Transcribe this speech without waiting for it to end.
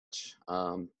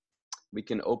We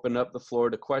can open up the floor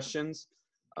to questions.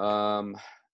 Let's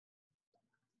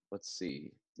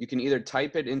see. You can either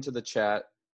type it into the chat,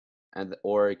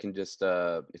 or you can just,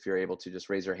 if you're able to, just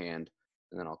raise your hand,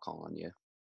 and then I'll call on you.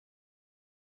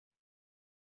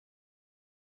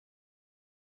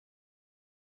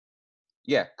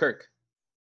 Yeah, Kirk.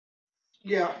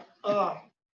 Yeah, I'm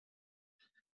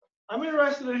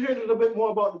interested in hearing a little bit more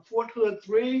about the Fort Hood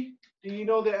 3. Do you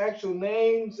know their actual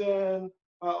names and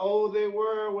how old they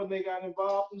were when they got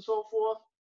involved and so forth?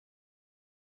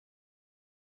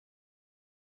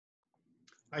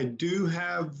 I do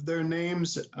have their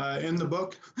names in the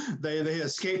book. They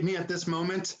escape me at this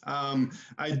moment.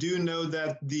 I do know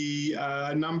that the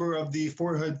number of the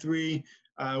Fort Hood 3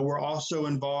 were also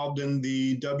involved in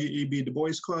the W.E.B. Du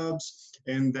Bois clubs,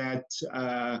 and that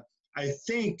I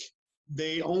think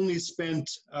they only spent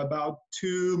about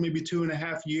 2, maybe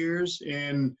 2.5 years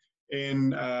in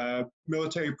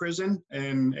military prison.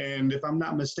 And if I'm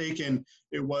not mistaken,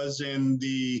 it was in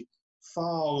the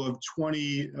fall of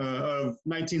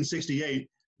 1968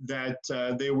 that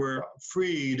they were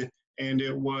freed, and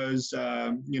it was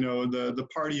the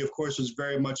party, of course, was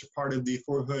very much a part of the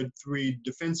Fort Hood 3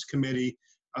 Defense Committee,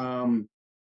 and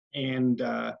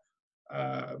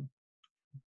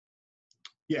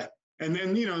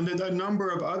then a number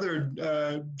of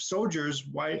other soldiers,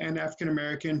 white and African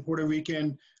American, Puerto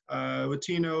Rican,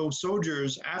 Latino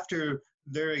soldiers, after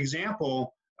their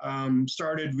example,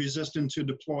 started resistant to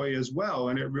deploy as well,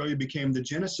 and it really became the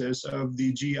genesis of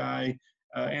the GI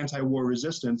anti-war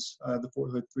resistance. The Fort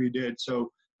Hood 3 did.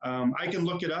 So I can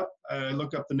look it up,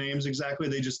 look up the names exactly.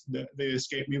 They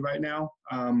escape me right now,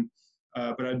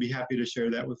 but I'd be happy to share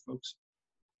that with folks.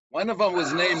 One of them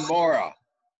was named Mora.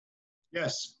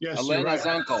 Yes, Elena's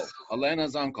uncle.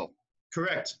 Elena's uncle.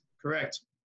 Correct.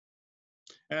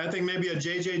 And I think maybe a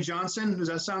J.J. Johnson. Does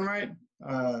that sound right?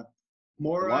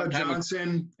 Mora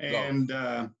Johnson and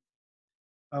oh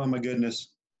my goodness,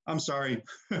 I'm sorry.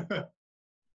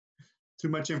 Too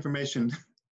much information.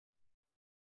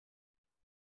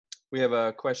 We have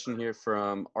a question here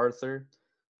from Arthur.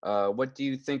 What do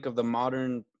you think of the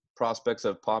modern prospects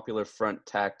of Popular Front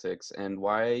tactics, and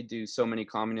why do so many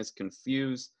communists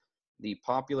confuse the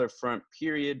Popular Front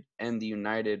period and the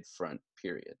United Front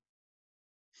period?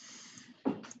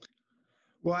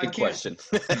 Well, Good question.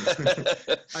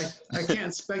 I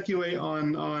can't speculate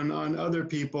on other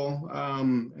people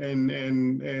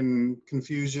and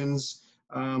confusions.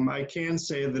 I can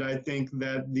say that I think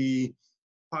that the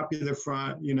Popular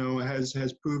Front,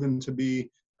 has proven to be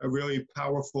a really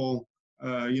powerful,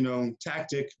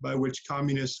 tactic by which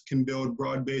communists can build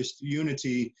broad-based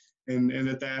unity, and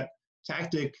that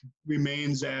tactic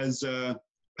remains as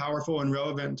powerful and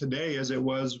relevant today as it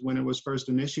was when it was first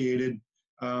initiated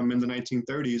in the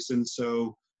 1930s. And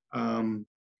so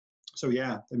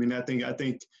yeah, I mean, I think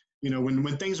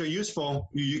when things are useful,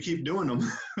 you keep doing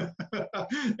them,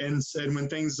 and when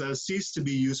things cease to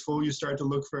be useful, you start to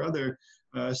look for other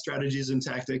strategies and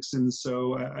tactics. And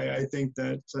so I think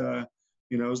that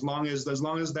as long as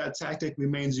that tactic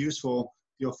remains useful,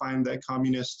 you'll find that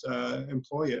communists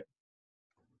employ it.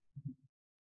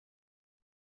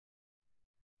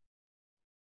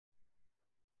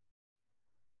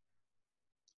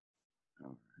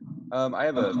 I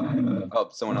have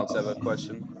someone else have a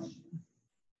question.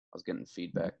 I was getting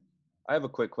feedback. I have a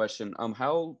quick question.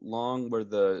 How long were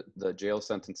the jail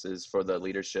sentences for the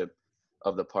leadership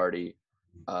of the party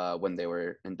when they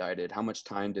were indicted? How much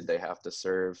time did they have to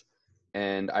serve?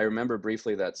 And I remember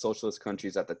briefly that socialist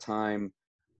countries at the time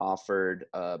offered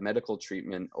medical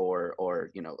treatment or a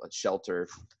shelter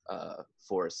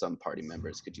for some party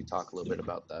members. Could you talk a little bit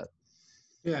about that?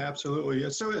 Yeah, absolutely.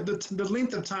 So the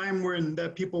length of time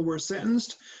that people were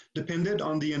sentenced depended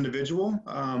on the individual.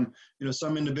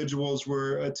 Some individuals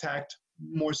were attacked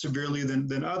more severely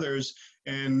than others,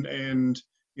 and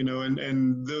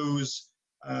those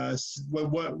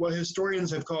what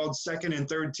historians have called second and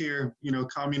third tier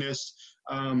communists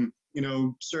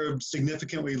served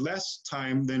significantly less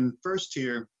time than first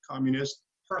tier communists,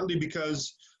 partly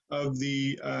because of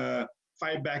the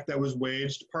fight back that was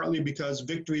waged, partly because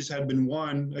victories had been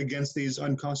won against these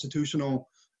unconstitutional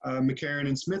McCarran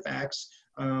and Smith acts,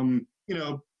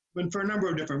 but for a number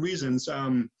of different reasons.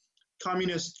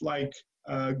 Communists like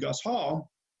Gus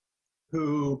Hall,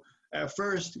 who at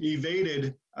first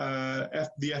evaded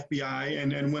the FBI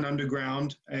and went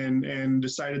underground and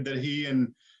decided that he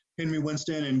and Henry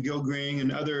Winston and Gil Green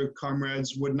and other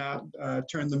comrades would not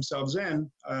turn themselves in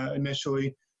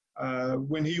initially.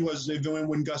 When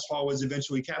Gus Hall was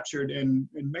eventually captured in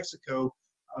Mexico,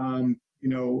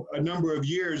 a number of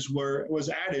years was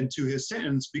added to his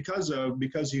sentence because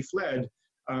he fled.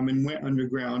 and went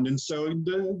underground. And so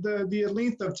the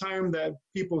length of time that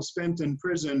people spent in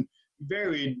prison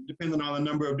varied depending on a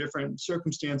number of different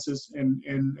circumstances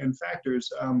and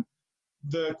factors.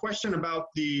 The question about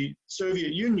the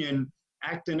Soviet Union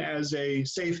acting as a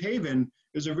safe haven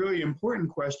is a really important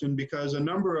question, because a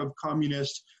number of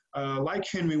communists, like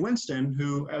Henry Winston,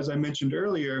 who, as I mentioned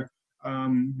earlier,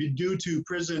 due to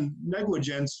prison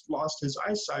negligence, lost his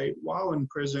eyesight while in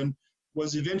prison,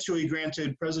 was eventually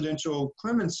granted presidential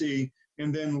clemency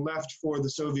and then left for the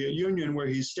Soviet Union, where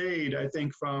he stayed, I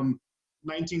think, from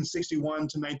 1961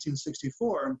 to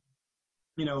 1964.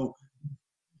 You know,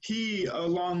 he,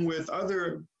 along with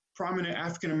other prominent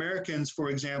African Americans, for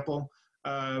example,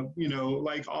 you know,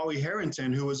 like Ollie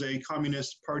Harrington, who was a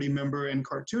Communist Party member and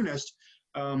cartoonist,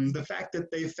 the fact that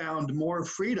they found more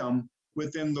freedom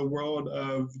within the world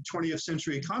of 20th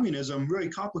century communism really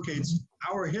complicates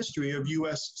our history of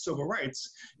U.S. civil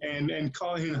rights and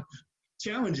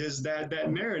challenges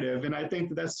that narrative. And I think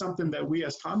that that's something that we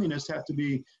as communists have to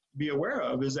be aware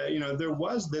of, is that, you know, there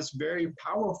was this very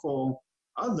powerful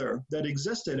other that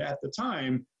existed at the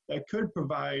time that could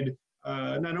provide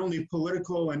not only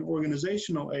political and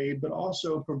organizational aid, but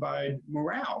also provide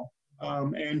morale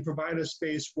and provide a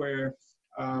space where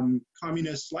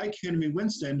communists like Henry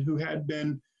Winston, who had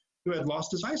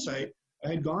lost his eyesight,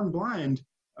 had gone blind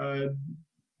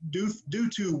due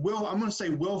to I'm going to say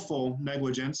willful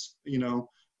negligence, you know,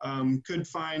 could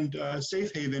find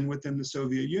safe haven within the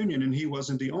Soviet Union. And he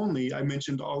wasn't the only. I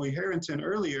mentioned Ollie Harrington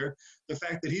earlier. The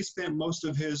fact that he spent most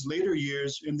of his later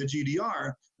years in the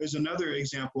GDR is another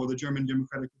example of the German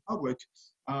Democratic Republic.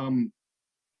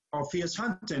 Alpheus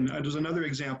Hunton was another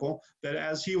example that,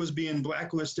 as he was being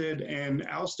blacklisted and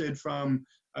ousted from,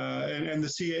 and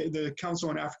the Council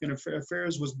on African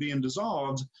Affairs was being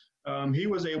dissolved, he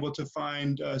was able to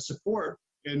find support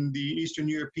in the Eastern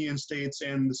European states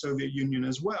and the Soviet Union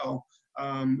as well.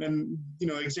 And, you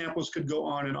know, examples could go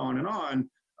on and on and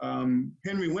on.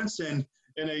 Henry Winston,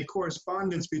 in a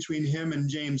correspondence between him and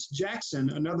James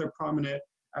Jackson, another prominent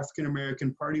African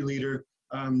American party leader,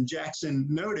 Jackson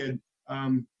noted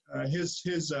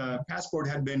his passport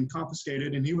had been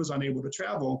confiscated and he was unable to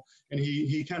travel. And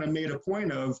he kind of made a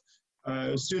point of,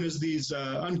 as soon as these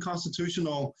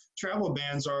unconstitutional travel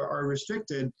bans are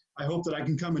restricted, I hope that I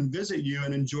can come and visit you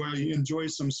and enjoy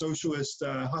some socialist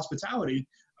hospitality.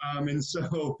 And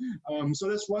so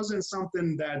this wasn't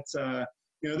something that,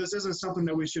 you know, this isn't something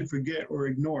that we should forget or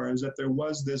ignore, is that there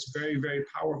was this very, very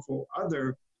powerful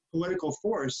other political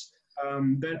force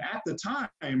that at the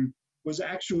time was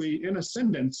actually in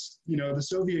ascendance. You know, the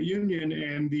Soviet Union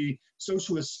and the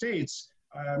socialist states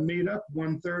made up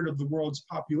 1/3 of the world's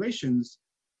populations.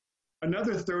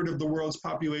 Another third of the world's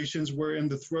populations were in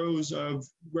the throes of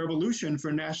revolution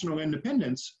for national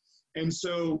independence. And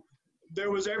so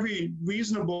there was every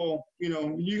reasonable, you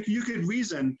know, you could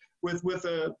reason with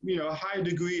a, you know, a high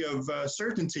degree of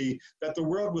certainty that the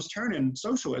world was turning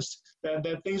socialist,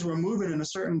 that things were moving in a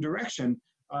certain direction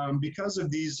because of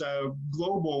these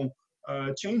global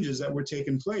changes that were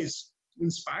taking place,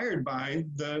 inspired by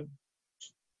the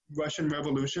Russian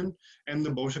Revolution and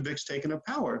the Bolsheviks taking of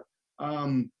power.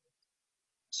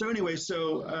 So anyway,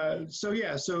 so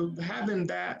having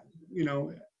that, you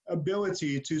know,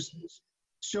 ability to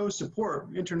show support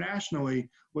internationally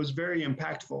was very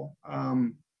impactful.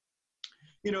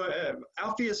 You know,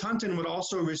 Alpheus Hunton would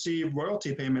also receive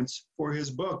royalty payments for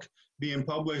his book being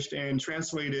published and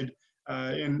translated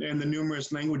in the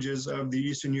numerous languages of the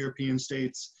Eastern European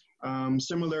states.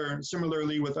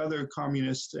 Similarly with other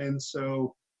communists. And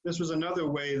so this was another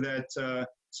way that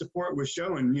support was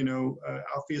shown. You know,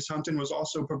 Alpheus Hunton was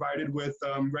also provided with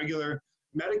regular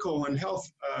medical and health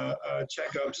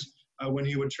checkups when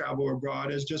he would travel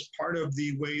abroad, as just part of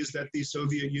the ways that the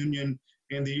Soviet Union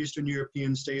and the Eastern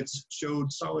European states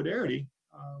showed solidarity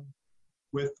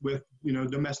with you know,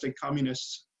 domestic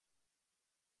communists.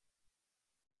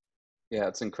 Yeah,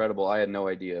 it's incredible. I had no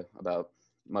idea about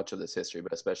much of this history,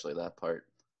 but especially that part.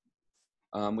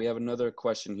 We have another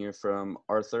question here from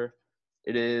Arthur.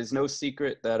 It is no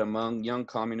secret that among young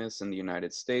communists in the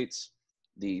United States,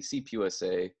 the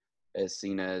CPUSA is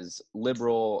seen as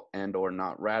liberal and or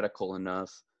not radical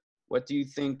enough. What do you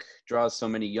think draws so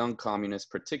many young communists,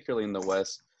 particularly in the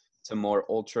West, to more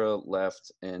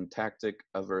ultra-left and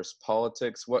tactic-averse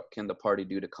politics? What can the party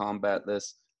do to combat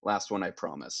this? Last one, I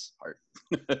promise, Art.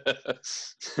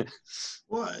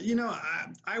 Well, you know,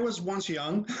 I was once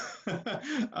young.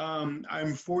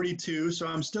 I'm 42, so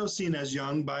I'm still seen as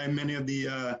young by many of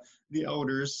the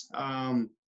elders.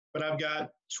 But I've got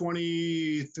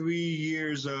 23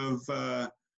 years of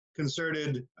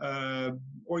concerted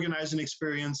organizing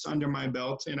experience under my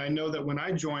belt. And I know that when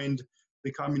I joined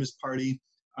the Communist Party.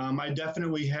 I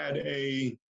definitely had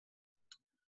a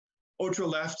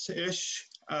ultra-left-ish,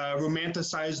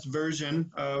 romanticized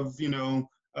version of,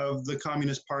 of the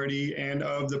Communist Party and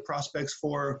of the prospects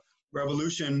for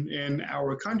revolution in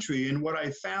our country. And what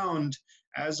I found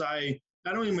as I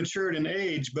not only matured in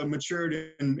age, but matured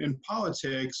in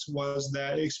politics was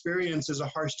that experience is a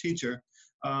harsh teacher.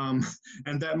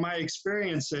 And that my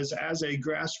experiences as a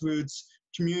grassroots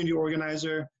community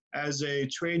organizer, as a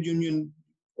trade union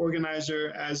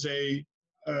organizer, as a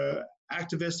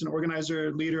activist and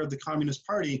organizer, leader of the Communist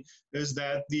Party, is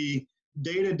that the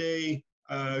day-to-day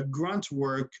grunt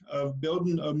work of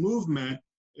building a movement,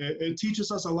 it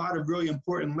teaches us a lot of really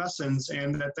important lessons,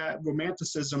 and that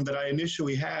romanticism that I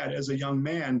initially had as a young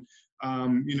man,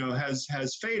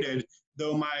 has faded,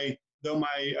 though my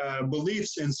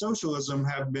beliefs in socialism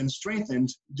have been strengthened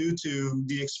due to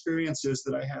the experiences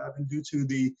that I have and due to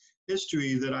the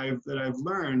history that I've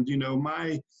learned.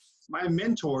 My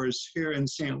mentors here in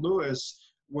St. Louis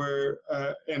were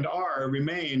and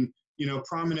remain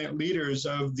prominent leaders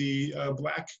of the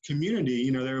Black community.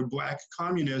 They were Black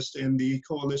communists in the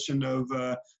coalition of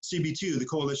CB2, the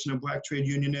Coalition of Black Trade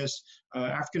Unionists,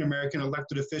 African-American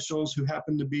elected officials who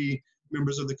happened to be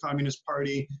members of the Communist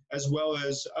Party, as well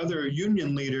as other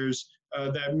union leaders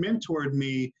that mentored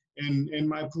me in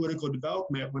my political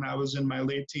development when I was in my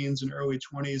late teens and early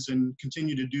 20s, and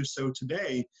continue to do so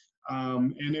today.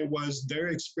 And it was their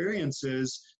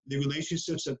experiences, the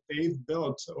relationships that they've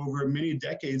built over many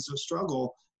decades of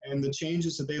struggle, and the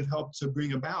changes that they've helped to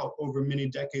bring about over many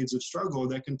decades of struggle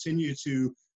that continue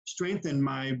to strengthen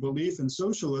my belief in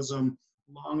socialism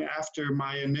long after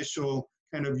my initial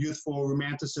kind of youthful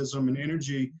romanticism and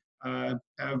energy have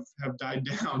died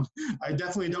down. I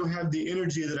definitely don't have the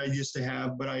energy that I used to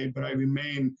have, but I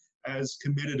remain as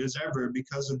committed as ever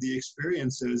because of the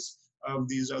experiences of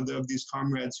these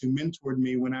comrades who mentored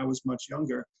me when I was much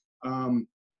younger. And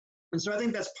so I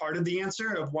think that's part of the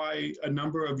answer of why a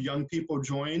number of young people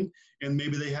join, and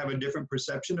maybe they have a different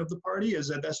perception of the party, is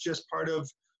that that's just part of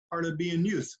being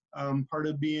youth, part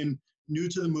of being new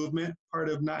to the movement, part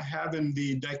of not having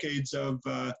the decades of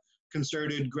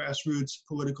concerted grassroots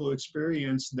political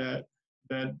experience that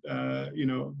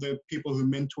the people who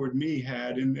mentored me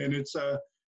had. And it's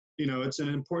it's an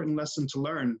important lesson to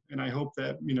learn. And I hope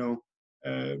that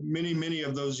many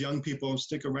of those young people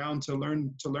stick around to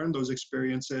learn those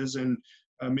experiences, and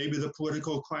maybe the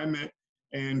political climate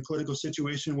and political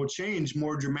situation will change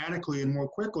more dramatically and more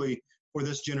quickly for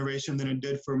this generation than it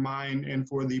did for mine and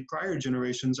for the prior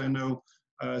generations. I know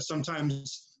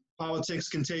sometimes politics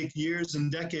can take years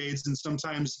and decades, and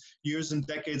sometimes years and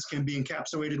decades can be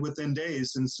encapsulated within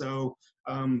days. And so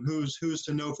who's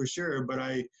to know for sure, but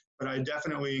I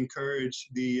definitely encourage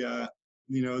the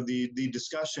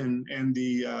discussion and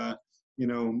the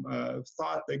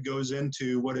thought that goes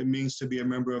into what it means to be a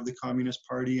member of the Communist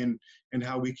Party, and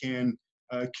how we can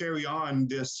carry on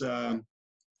this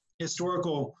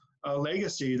historical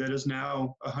legacy that is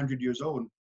now 100 years old.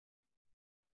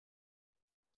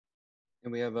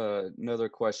 And we have another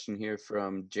question here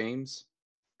from James.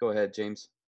 Go ahead, James.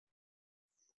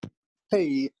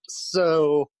 Hey,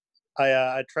 so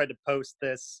I tried to post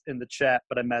this in the chat,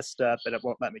 but I messed up and it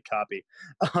won't let me copy.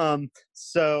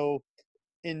 So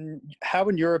in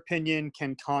your opinion,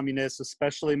 can communists,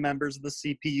 especially members of the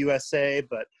CPUSA,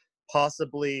 but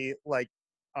possibly like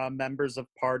members of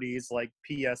parties like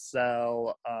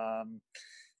PSL,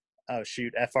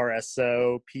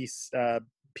 FRSO,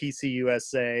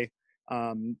 PCUSA,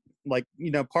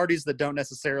 parties that don't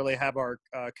necessarily have our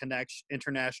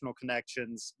international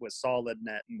connections with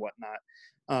SolidNet and whatnot,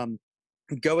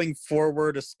 going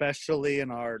forward, especially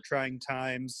in our trying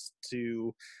times,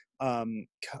 to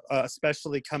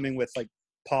especially coming with like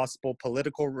possible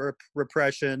political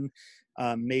repression,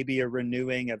 maybe a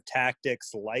renewing of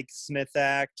tactics like Smith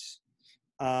Act.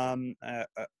 I'm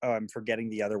forgetting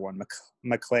the other one,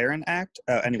 McLaren Act.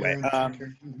 McCarran.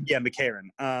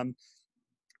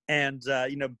 And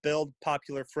build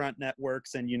Popular Front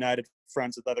networks and united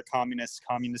fronts with other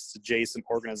communist adjacent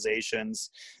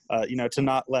organizations, to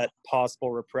not let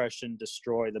possible repression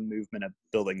destroy the movement of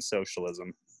building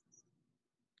socialism.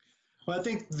 Well, I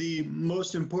think the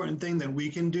most important thing that we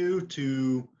can do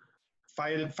to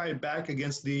fight back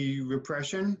against the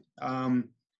repression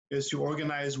is to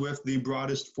organize with the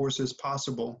broadest forces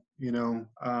possible.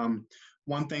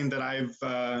 One thing that I've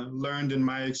learned in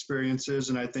my experiences,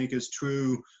 and I think is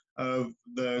true of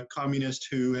the communists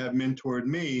who have mentored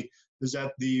me, is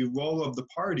that the role of the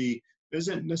party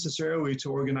isn't necessarily to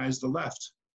organize the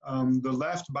left. The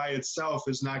left by itself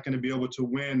is not going to be able to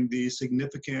win the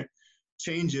significant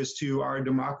changes to our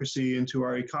democracy and to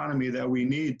our economy that we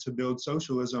need to build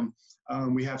socialism.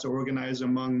 We have to organize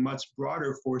among much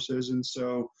broader forces. And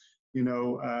so,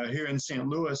 here in St.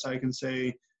 Louis, I can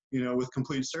say, with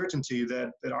complete certainty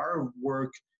that our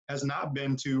work has not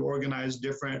been to organize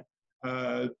different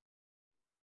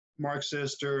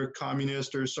Marxist or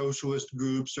communist or socialist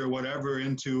groups or whatever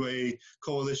into a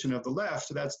coalition of the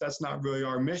left. That's not really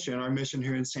our mission. Our mission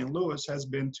here in St. Louis has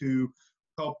been to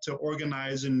help to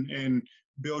organize and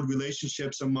build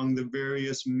relationships among the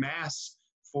various mass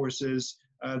forces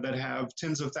that have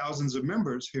tens of thousands of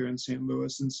members here in St.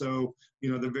 Louis. And so,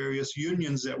 the various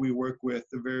unions that we work with,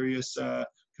 the various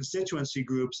constituency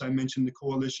groups, I mentioned the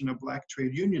Coalition of Black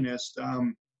Trade Unionists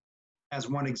as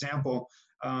one example.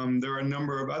 There are a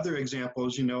number of other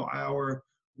examples. Our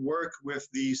work with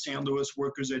the St. Louis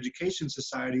Workers Education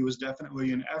Society was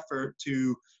definitely an effort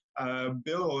to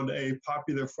build a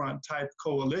Popular Front type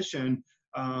coalition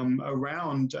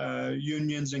around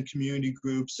unions and community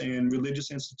groups and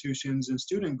religious institutions and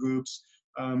student groups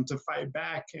to fight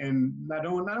back, and not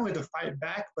only to fight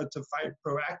back, but to fight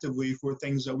proactively for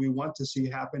things that we want to see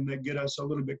happen that get us a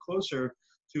little bit closer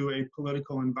to a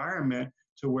political environment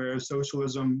to where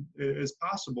socialism is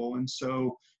possible. And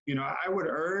so, I would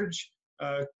urge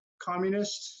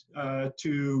communists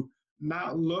to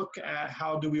not look at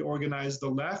how do we organize the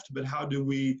left, but how do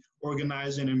we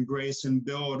organize and embrace and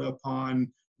build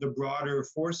upon the broader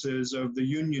forces of the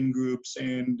union groups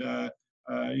and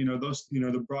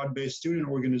the broad-based student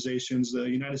organizations, the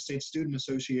United States Student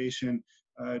Association,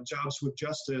 Jobs with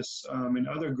Justice, and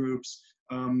other groups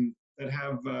that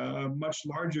have a much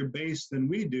larger base than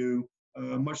we do,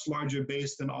 a much larger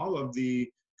base than all of the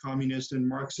communist and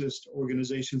Marxist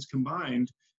organizations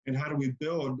combined. And how do we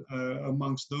build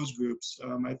amongst those groups,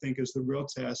 I think is the real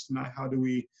test, not how do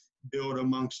we build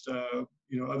amongst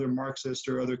other Marxists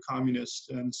or other communists.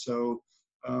 And so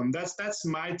that's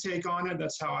my take on it.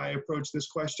 That's how I approach this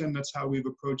question. That's how we've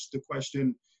approached the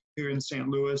question here in St.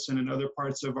 Louis and in other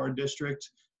parts of our district,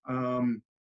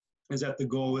 is that the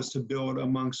goal is to build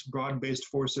amongst broad-based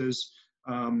forces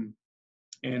and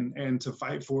to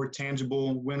fight for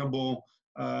tangible, winnable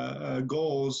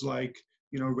goals like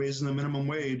raising the minimum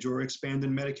wage or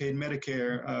expanding Medicaid,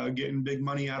 Medicare, getting big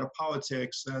money out of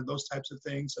politics, those types of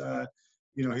things.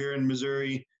 Here in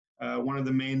Missouri, one of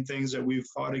the main things that we've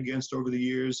fought against over the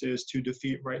years is to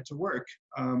defeat right to work,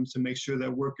 to make sure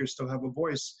that workers still have a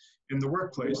voice in the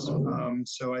workplace.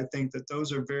 So I think that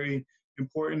those are very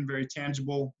important, very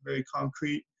tangible, very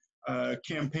concrete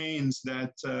campaigns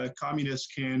that communists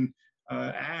can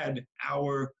add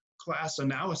our class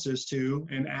analysis to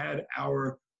and add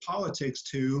our politics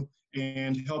to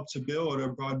and help to build a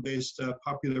broad-based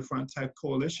Popular Front type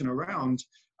coalition around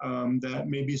that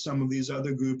maybe some of these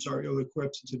other groups are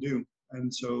ill-equipped to do.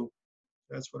 And so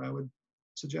that's what I would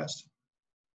suggest.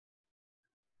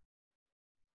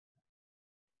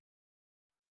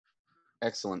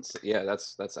 Excellent. Yeah,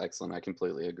 that's excellent. I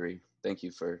completely agree. Thank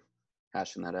you for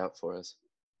hashing that out for us.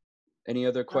 Any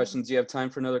other questions? Do you have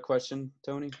time for another question,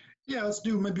 Tony? Yeah, let's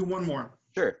do maybe one more.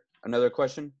 Sure. Another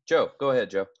question? Joe, go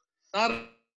ahead, Joe. Not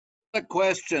a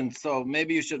question, so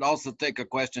maybe you should also take a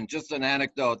question. Just an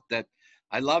anecdote that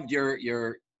I loved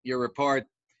your report.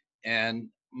 And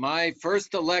my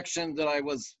first election that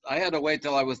I had to wait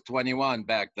till I was 21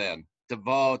 back then to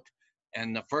vote.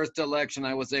 And the first election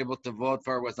I was able to vote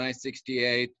for was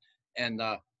 1968. And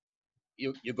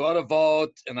you go to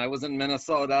vote, and I was in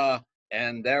Minnesota,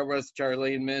 and there was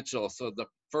Charlene Mitchell. So the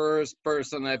first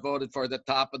person I voted for, the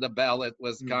top of the ballot,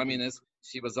 was communist.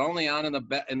 She was only on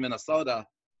in Minnesota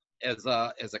as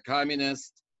a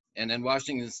communist, and in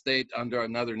Washington State under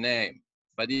another name.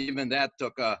 But even that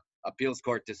took a appeals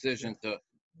court decision to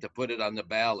put it on the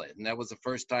ballot. And that was the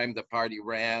first time the party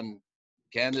ran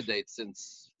candidates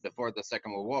since before the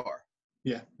Second World War.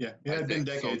 Yeah. It had been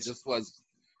decades. So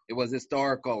it was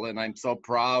historical, and I'm so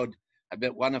proud. I've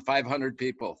been one of 500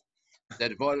 people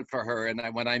that voted for her. And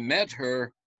when I met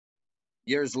her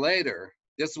years later,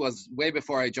 this was way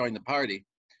before I joined the party,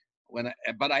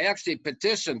 but I actually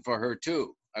petitioned for her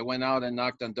too. I went out and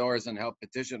knocked on doors and helped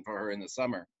petition for her in the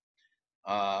summer.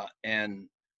 And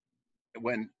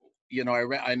when,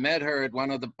 I met her at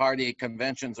one of the party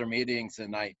conventions or meetings,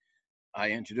 and I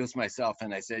introduced myself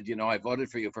and I said, I voted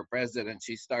for you for president.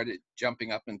 She started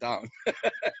jumping up and down.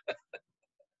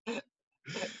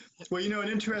 Well, an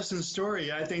interesting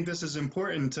story, I think this is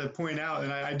important to point out,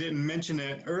 and I didn't mention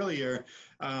it earlier,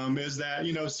 is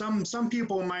that, some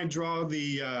people might draw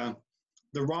the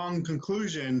wrong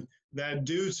conclusion that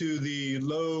due to the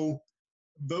low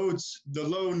votes, the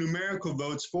low numerical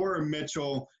votes for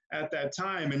Mitchell at that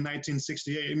time in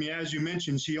 1968. I mean, as you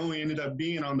mentioned, she only ended up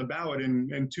being on the ballot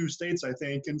in 2 states, I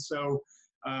think. And so,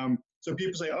 so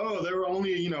people say, oh, there were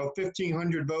only, you know,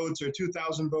 1,500 votes or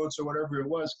 2,000 votes or whatever it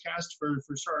was cast for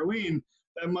Charlene.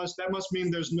 That must mean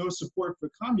there's no support for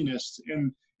communists.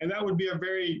 And that would be a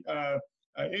very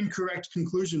incorrect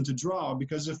conclusion to draw,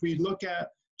 because if we look at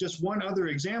just one other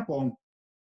example,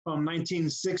 from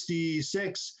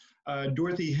 1966,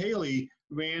 Dorothy Haley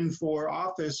ran for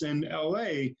office in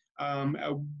LA,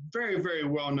 a very, very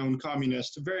well-known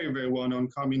communist, very, very well-known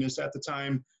communist at the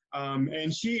time.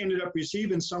 And she ended up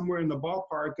receiving somewhere in the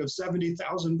ballpark of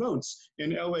 70,000 votes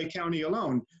in LA County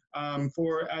alone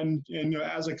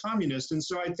as a communist. And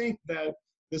so I think that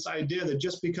this idea that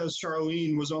just because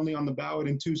Charlene was only on the ballot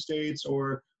in 2 states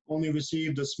or only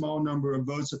received a small number of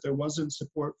votes, that there wasn't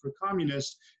support for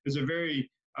communists is a very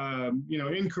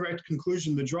incorrect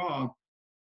conclusion to draw.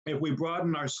 If we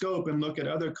broaden our scope and look at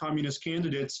other communist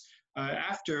candidates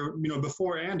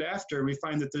before and after, we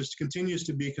find that there continues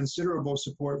to be considerable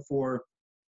support for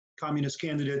communist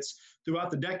candidates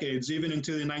throughout the decades, even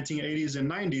into the 1980s and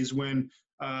 90s, when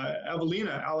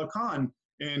Evelina Alarcon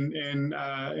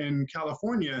in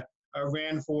California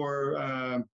ran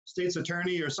for state's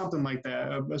attorney or something like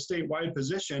that, a statewide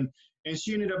position. And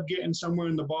she ended up getting somewhere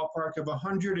in the ballpark of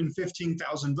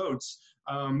 115,000 votes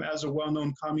as a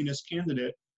well-known communist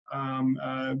candidate.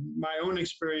 My own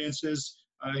experiences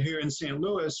here in St.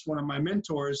 Louis, one of my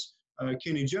mentors,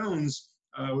 Kenny Jones,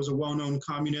 was a well-known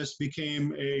communist,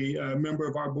 became a member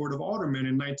of our Board of Aldermen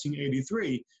in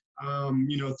 1983.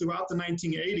 Throughout the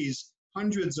 1980s,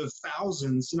 hundreds of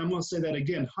thousands, and I'm going to say that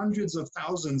again, hundreds of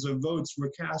thousands of votes were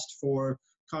cast for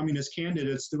communist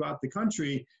candidates throughout the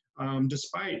country,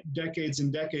 despite decades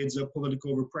and decades of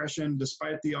political repression,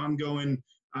 despite the ongoing,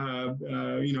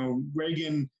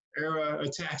 Reagan era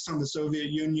attacks on the Soviet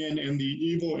Union and the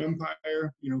evil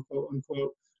empire, quote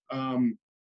unquote.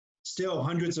 Still,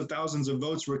 hundreds of thousands of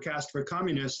votes were cast for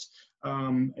communists,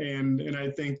 and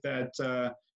I think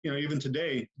that even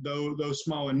today, though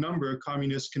small in number,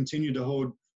 communists continue to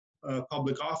hold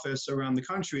public office around the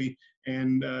country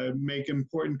and make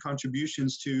important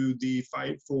contributions to the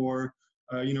fight for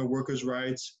workers'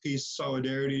 rights, peace,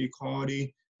 solidarity,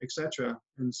 equality, etc.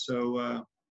 And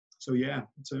so yeah,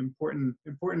 it's an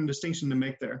important distinction to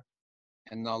make there.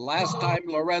 And the last time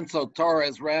Lorenzo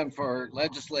Torres ran for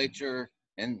legislature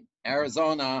in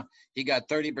Arizona, he got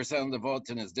 30% of the votes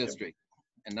in his district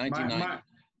in 1990.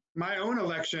 My own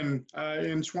election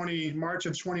in March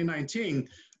of 2019,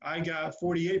 I got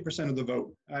 48% of the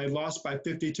vote. I lost by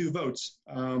 52 votes.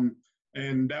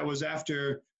 And that was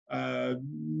after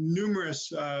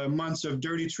numerous months of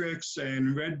dirty tricks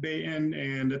and red baiting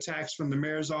and attacks from the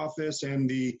mayor's office and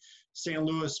the St.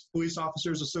 Louis Police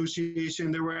Officers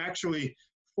Association. There were actually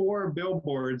 4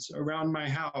 billboards around my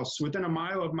house, within a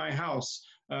mile of my house,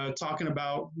 talking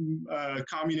about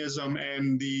communism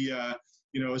and the,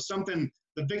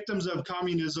 the victims of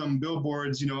communism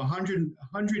billboards,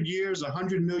 100 years,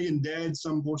 100 million dead,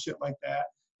 some bullshit like that.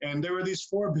 And there were these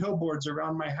 4 billboards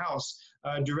around my house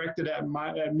directed at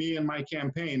me and my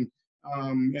campaign.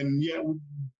 And yet,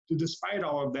 despite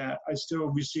all of that, I still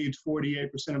received 48%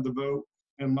 of the vote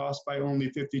and lost by only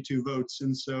 52 votes.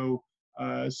 And so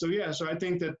I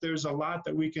think that there's a lot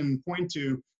that we can point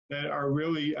to that are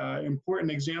really important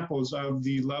examples of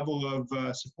the level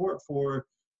of support for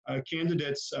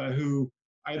candidates who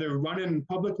either run in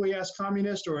publicly as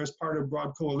communist or as part of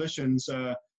broad coalitions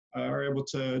are able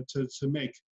to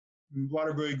make a lot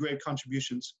of really great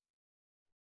contributions.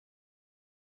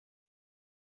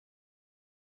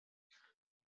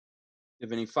 Do you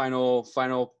have any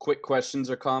final quick questions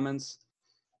or comments?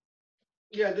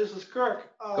 Yeah, this is Kirk.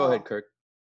 Go ahead, Kirk.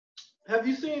 Have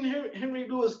you seen Henry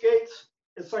Louis Gates'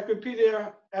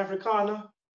 Encyclopedia Africana?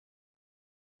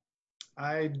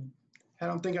 I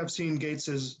don't think I've seen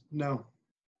Gates's, no.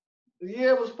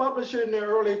 Yeah, it was published in the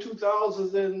early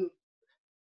 2000s, and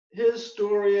his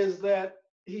story is that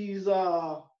he's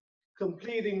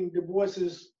completing Du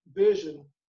Bois's vision.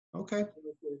 Okay.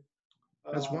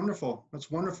 That's wonderful.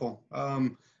 That's wonderful.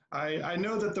 I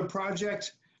know that the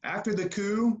project, after the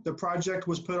coup, the project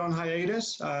was put on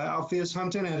hiatus. Alpheus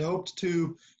Hunton had hoped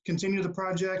to continue the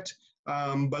project,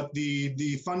 but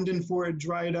the funding for it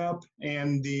dried up,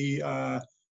 and the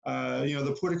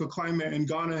political climate in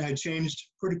Ghana had changed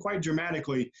quite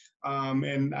dramatically.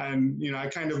 And I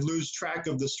kind of lose track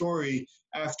of the story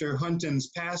after Hunton's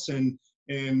passing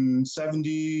in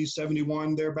 70,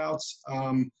 71, thereabouts.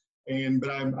 But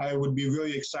I would be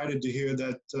really excited to hear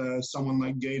that someone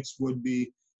like Gates would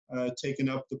be taking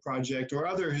up the project, or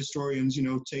other historians,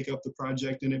 take up the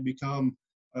project and it become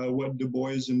what Du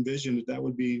Bois envisioned, that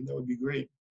would be great.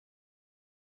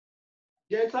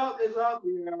 Yeah, it's out there.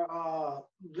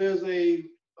 There's a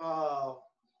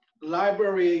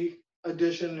library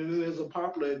edition and then there's a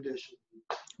popular edition.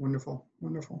 Wonderful,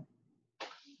 wonderful.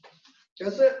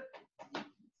 That's it.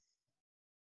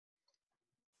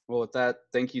 Well, with that,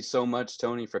 thank you so much,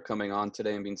 Tony, for coming on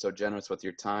today and being so generous with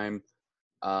your time.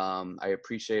 I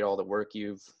appreciate all the work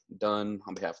you've done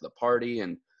on behalf of the party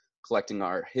and collecting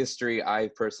our history. I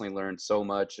personally learned so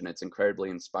much, and it's incredibly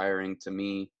inspiring to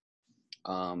me.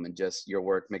 And just your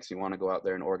work makes me want to go out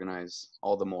there and organize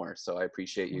all the more. So I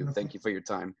appreciate you. Wonderful. Thank you for your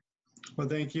time. Well,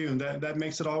 thank you. And that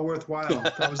makes it all worthwhile.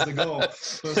 That was the goal.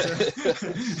 Was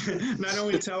to not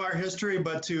only tell our history,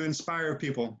 but to inspire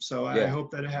people. So I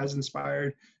hope that it has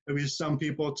inspired at least some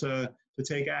people to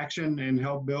take action and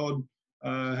help build,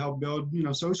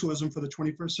 socialism for the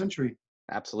 21st century.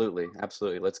 Absolutely.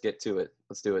 Absolutely. Let's get to it.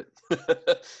 Let's do it.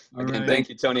 Again, right. Thank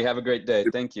you, Tony. Have a great day.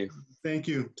 Thank you. Thank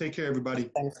you. Take care, everybody.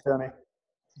 Thanks, Tony.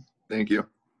 Thank you.